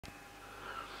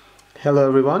Hello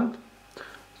everyone,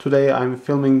 today I'm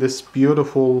filming this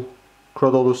beautiful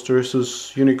Crotalus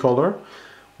versus Unicolor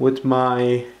with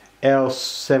my EOS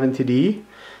 70D,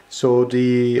 so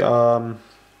the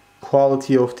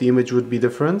quality of the image would be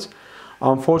different.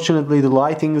 Unfortunately the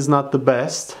lighting is not the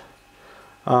best,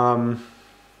 and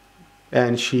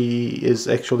she is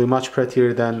actually much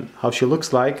prettier than how she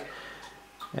looks like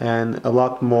and a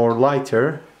lot more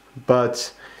lighter,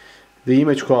 but the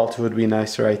image quality would be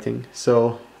nicer, I think.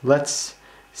 So let's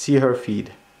see her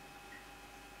feed.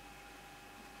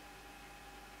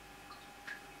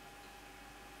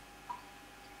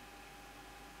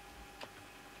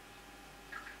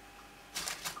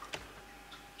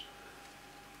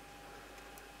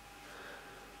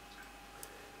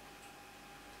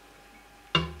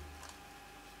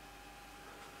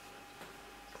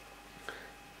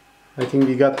 I think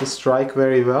we got the strike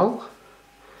very well,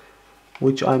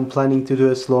 which I'm planning to do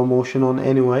a slow motion on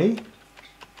anyway.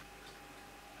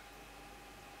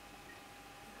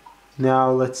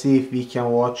 Now let's see if we can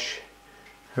watch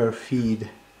her feed.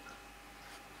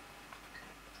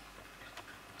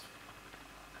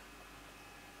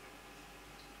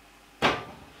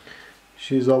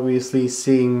 She's obviously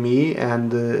seeing me and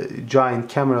the giant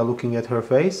camera looking at her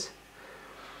face,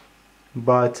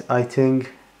 but I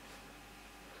think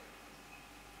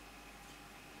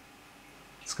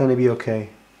it's gonna be okay.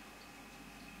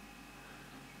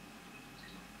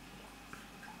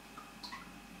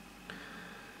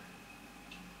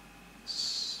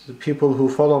 The people who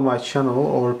follow my channel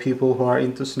or people who are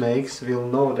into snakes will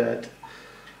know that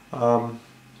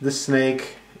this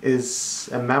snake is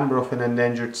a member of an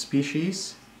endangered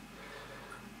species,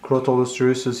 Crotalus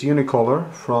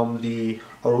unicolor, from the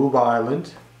Aruba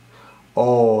island.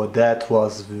 Oh, that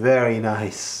was very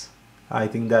nice. I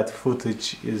think that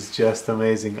footage is just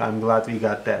amazing. I'm glad we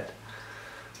got that.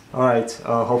 Alright,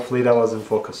 hopefully that was in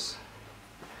focus.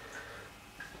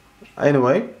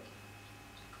 Anyway,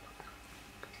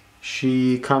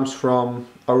 she comes from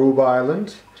Aruba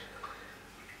Island,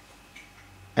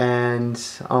 and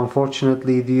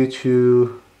unfortunately due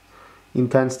to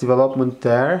intense development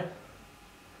there,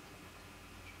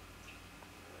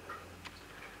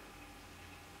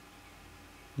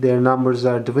 their numbers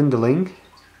are dwindling,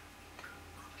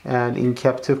 and in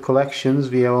captive collections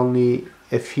we have only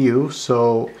a few,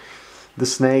 so the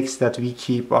snakes that we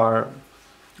keep are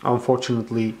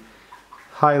unfortunately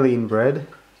highly inbred.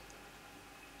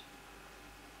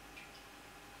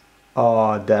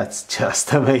 Oh, that's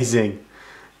just amazing.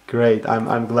 Great,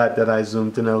 I'm glad that I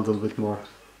zoomed in a little bit more.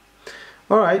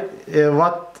 Alright,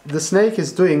 what the snake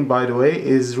is doing, by the way,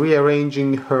 is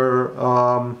rearranging her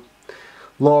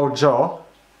lower jaw,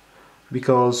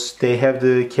 because they have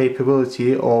the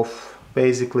capability of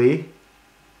basically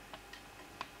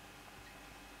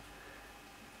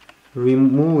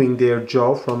removing their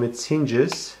jaw from its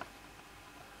hinges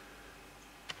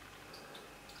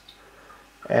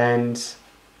and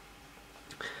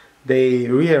they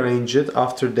rearrange it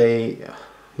after they,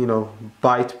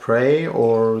 bite prey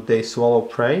or they swallow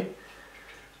prey.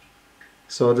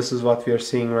 So this is what we are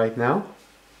seeing right now.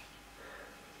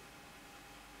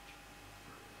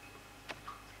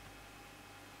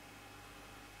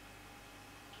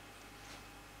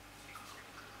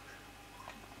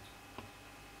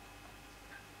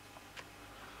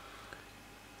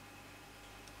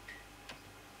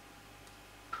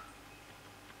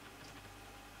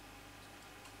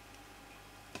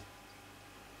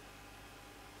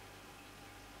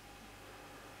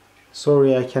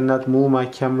 Sorry, I cannot move my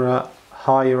camera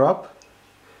higher up,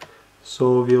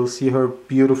 so we'll see her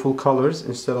beautiful colors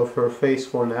instead of her face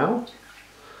for now.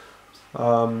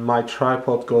 My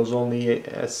tripod goes only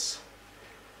as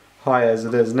high as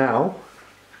it is now,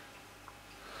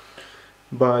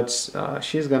 but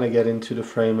she's gonna get into the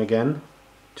frame again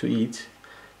to eat.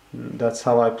 That's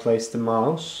how I place the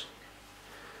mouse,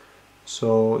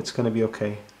 so it's gonna be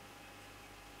okay.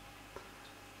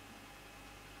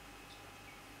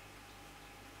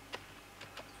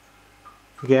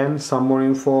 Again, some more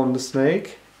info on the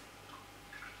snake.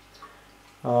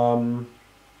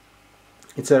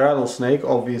 It's a rattlesnake,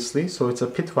 obviously, so it's a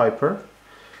pit viper.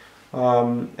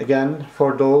 Again,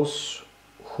 for those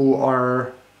who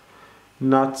are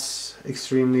not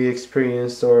extremely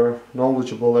experienced or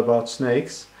knowledgeable about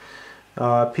snakes,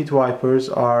 pit vipers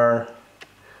are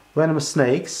venomous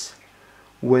snakes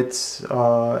with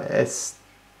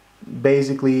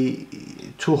basically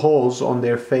two holes on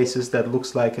their faces that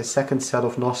looks like a second set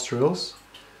of nostrils,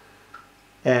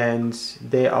 and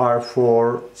they are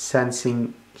for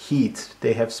sensing heat.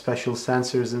 They have special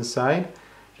sensors inside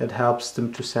that helps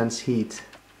them to sense heat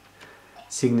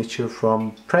signature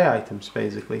from prey items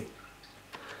basically.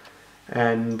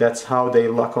 and that's how they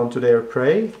lock onto their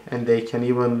prey, and they can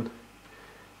even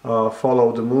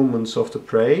follow the movements of the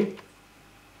prey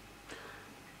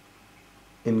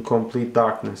in complete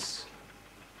darkness.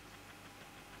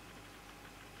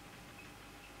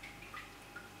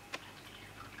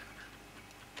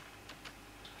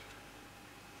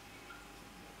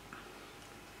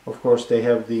 Of course, they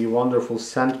have the wonderful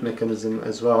scent mechanism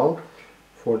as well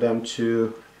for them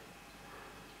to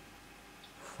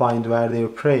find where their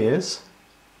prey is.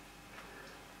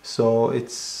 So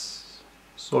it's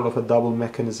sort of a double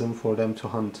mechanism for them to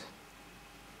hunt.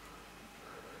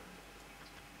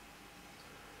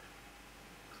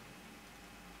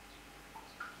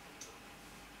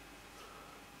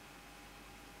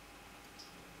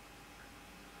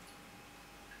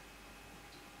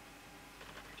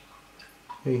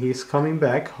 He's coming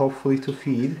back, hopefully to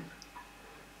feed,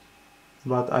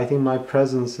 but I think my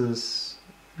presence is,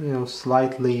 you know,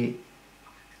 slightly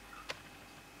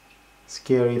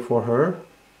scary for her.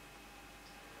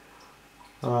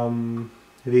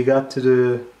 We got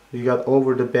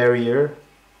over the barrier.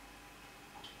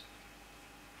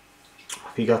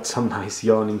 We got some nice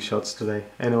yawning shots today.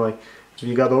 Anyway,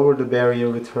 we got over the barrier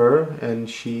with her, and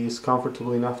she's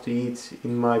comfortable enough to eat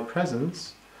in my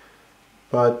presence,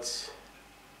 but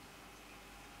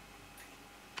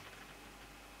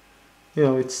you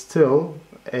know, it's still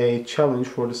a challenge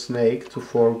for the snake to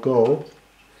forego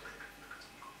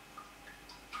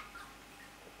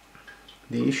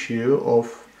the issue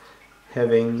of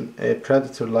having a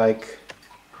predator-like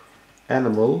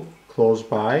animal close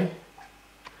by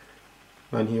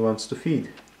when he wants to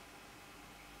feed.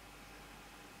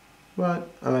 But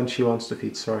when she wants to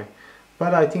feed, sorry.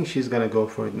 But I think she's gonna go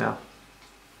for it now.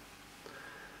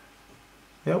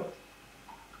 Yep.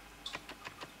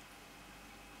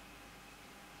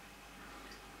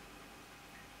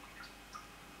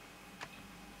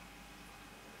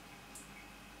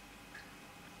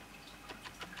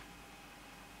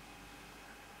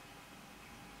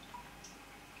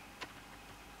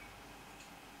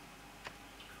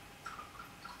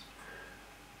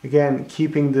 Again,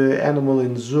 keeping the animal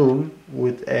in zoom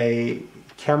with a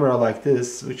camera like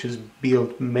this, which is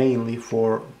built mainly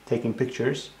for taking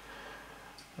pictures,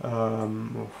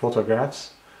 or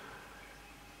photographs,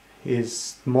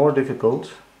 is more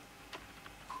difficult,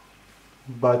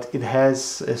 but it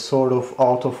has a sort of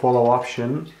auto follow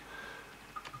option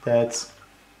that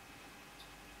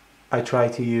I try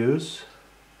to use.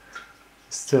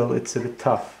 Still, it's a bit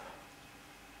tough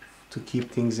to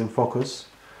keep things in focus.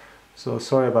 So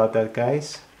sorry about that,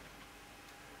 guys.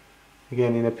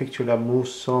 Again, in a picture that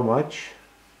moves so much,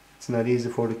 it's not easy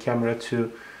for the camera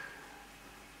to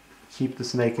keep the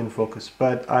snake in focus.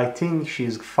 But I think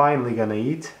she's finally gonna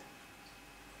eat.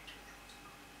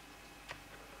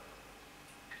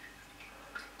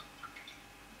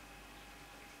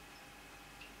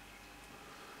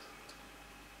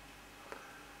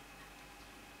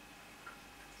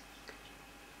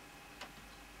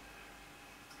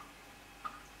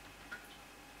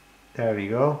 There we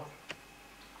go.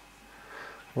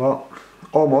 Well,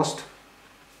 almost.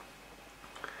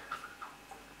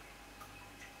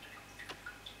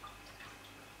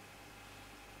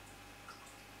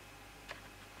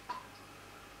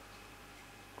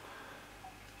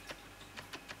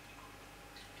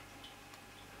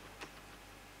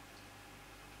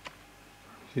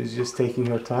 She's just taking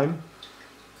her time.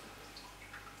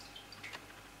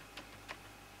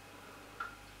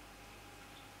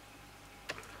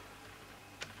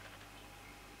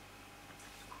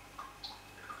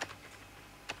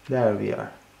 There we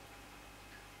are.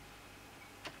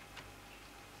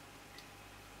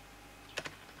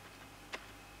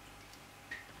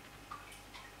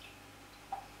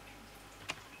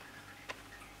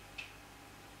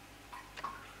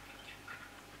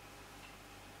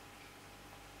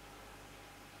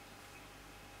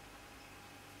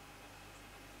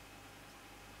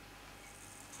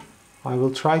 I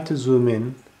will try to zoom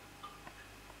in.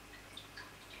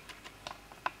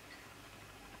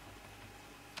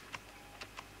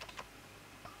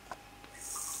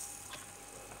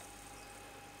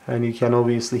 And you can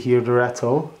obviously hear the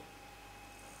rattle.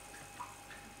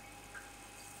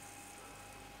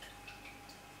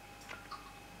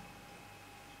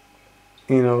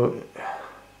 You know,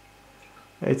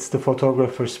 it's the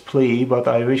photographer's plea, but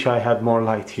I wish I had more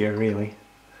light here, really.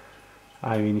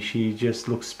 I mean, she just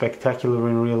looks spectacular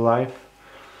in real life.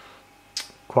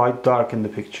 Quite dark in the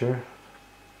picture.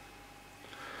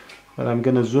 But I'm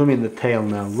gonna zoom in the tail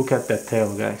now. Look at that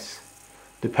tail, guys.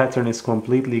 The pattern is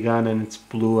completely gone and it's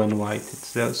blue and white. It's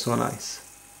so nice.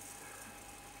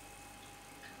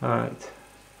 Alright.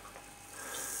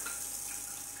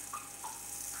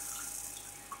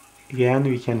 Again,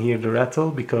 we can hear the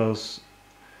rattle because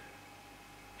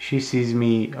she sees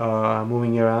me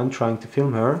moving around trying to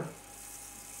film her,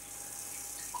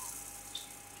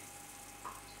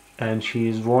 and she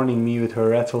is warning me with her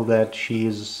rattle that she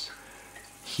is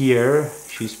here,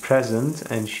 she's present,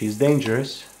 and she's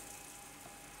dangerous.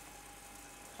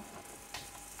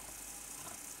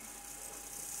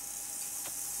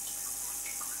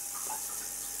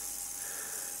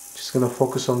 Just gonna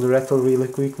focus on the rattle really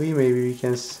quickly. Maybe we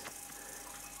can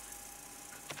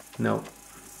no,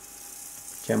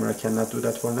 camera cannot do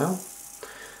that for now,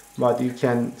 but you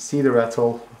can see the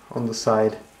rattle on the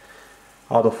side,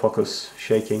 out of focus,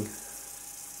 shaking.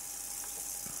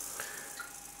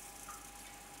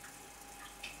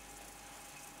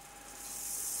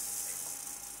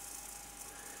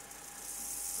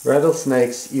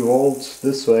 Rattlesnakes evolved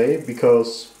this way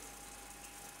because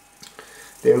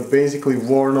they would basically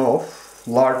warn off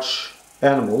large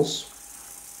animals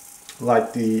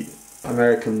like the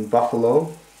American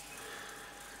buffalo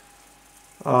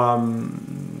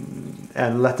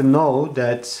and let them know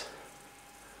that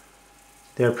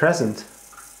they're present.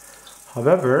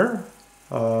 However,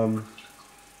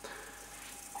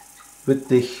 with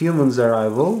the humans'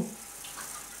 arrival,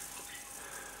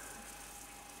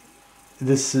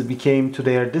 this became to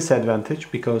their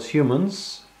disadvantage, because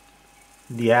humans,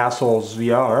 the assholes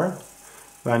we are,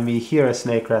 when we hear a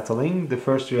snake rattling, the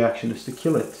first reaction is to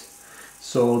kill it.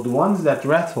 So the ones that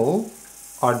rattle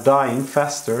are dying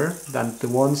faster than the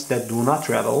ones that do not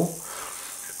rattle,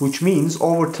 which means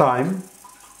over time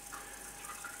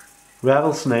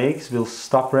rattlesnakes will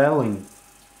stop rattling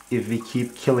if we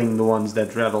keep killing the ones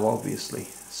that rattle, obviously.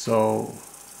 So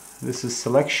this is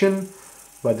selection,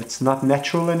 but it's not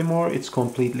natural anymore, it's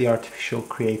completely artificial,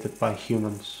 created by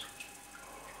humans.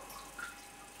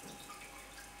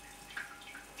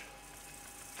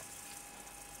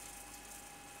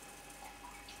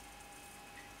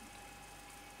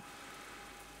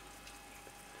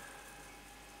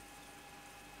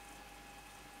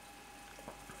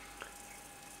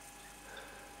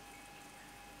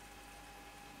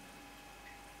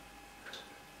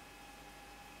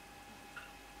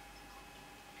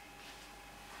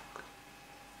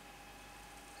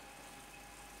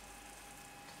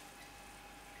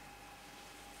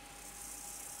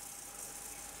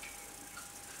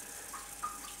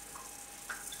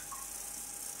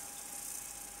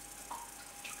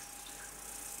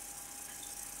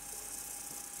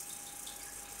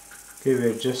 Okay,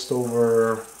 we're just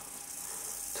over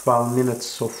 12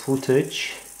 minutes of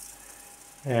footage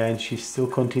and she's still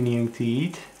continuing to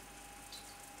eat.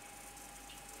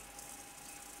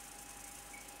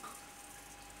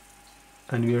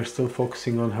 And we are still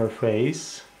focusing on her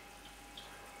face.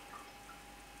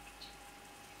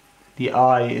 The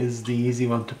eye is the easy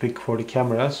one to pick for the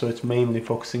camera, so it's mainly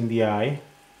focusing the eye.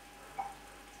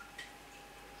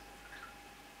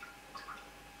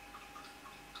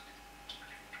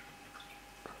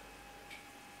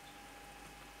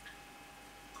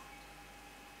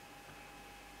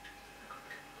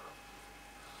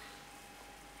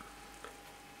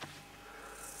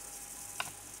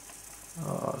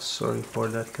 Sorry for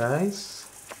that, guys.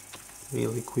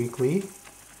 Really quickly.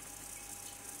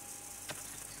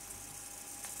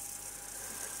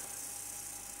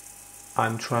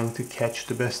 I'm trying to catch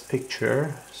the best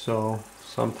picture, so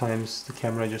sometimes the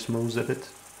camera just moves a bit.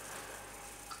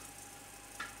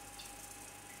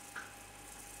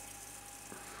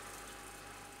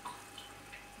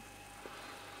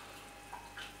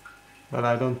 But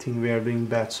I don't think we are doing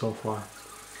bad so far.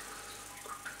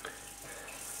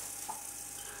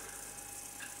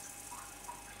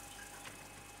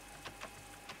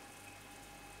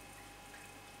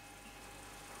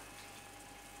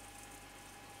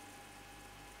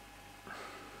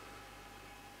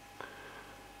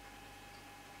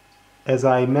 As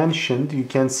I mentioned, you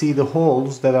can see the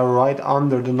holes that are right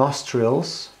under the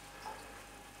nostrils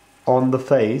on the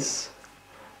face.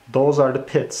 Those are the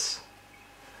pits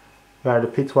where the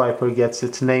pit viper gets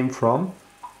its name from,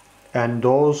 and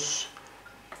those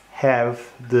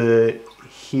have the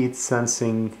heat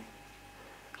sensing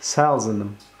cells in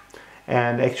them.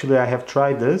 And actually I have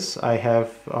tried this. I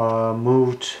have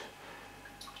moved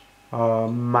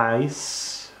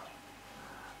mice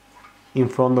in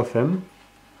front of him,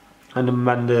 and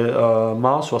when the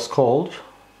mouse was cold,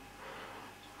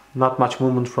 not much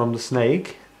movement from the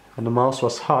snake, and the mouse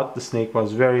was hot, the snake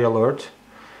was very alert.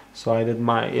 So I did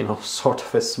my, sort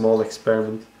of a small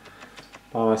experiment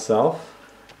by myself,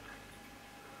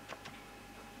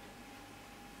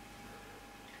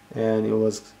 and it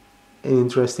was an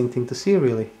interesting thing to see,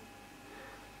 really.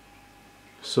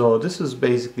 So this is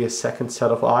basically a second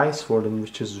set of eyes for them,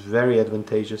 which is very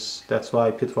advantageous. That's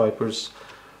why pit vipers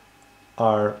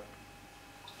are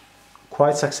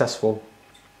quite successful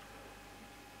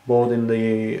both in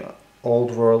the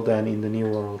old world and in the new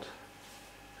world.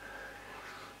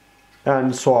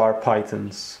 And so are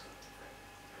pythons.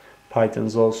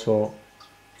 Pythons also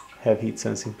have heat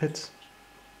sensing pits.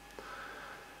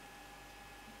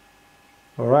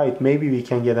 Alright, maybe we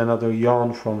can get another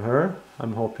yawn from her,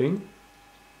 I'm hoping.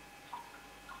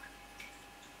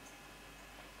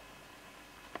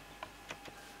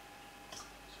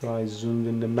 So I zoomed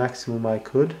in the maximum I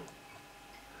could.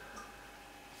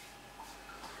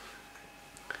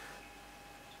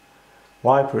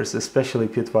 Vipers, especially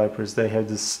pit vipers, they have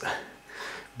this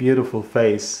beautiful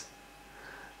face.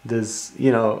 This,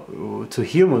 you know, to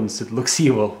humans it looks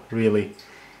evil, really.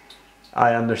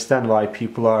 I understand why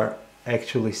people are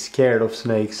actually scared of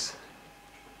snakes.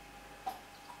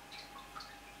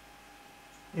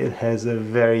 It has a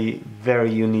very,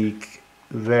 very unique,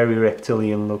 very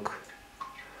reptilian look.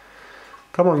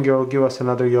 Come on girl, give us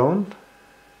another yawn,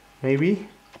 maybe?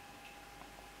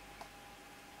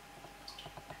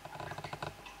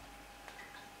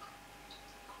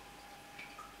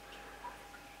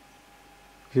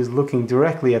 She's looking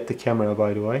directly at the camera,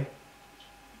 by the way.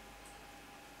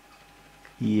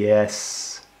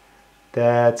 Yes,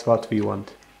 that's what we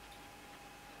want.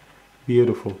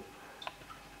 Beautiful.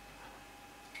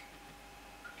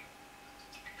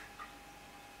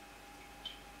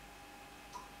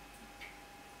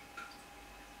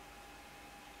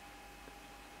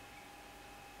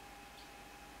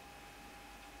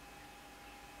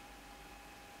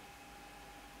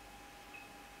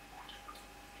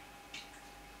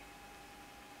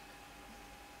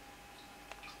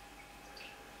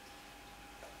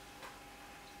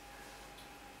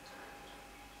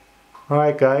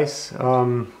 Alright guys,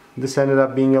 this ended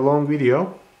up being a long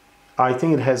video. I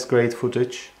think it has great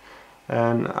footage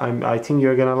and I think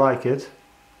you're gonna like it.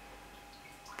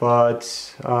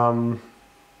 But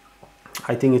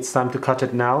I think it's time to cut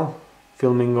it now.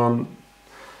 Filming on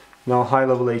high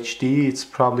level HD, it's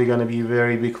probably gonna be a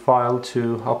very big file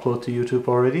to upload to YouTube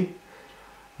already.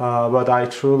 But I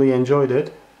truly enjoyed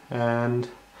it and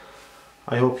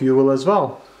I hope you will as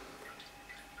well.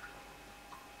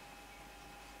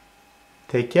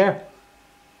 Take care.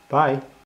 Bye.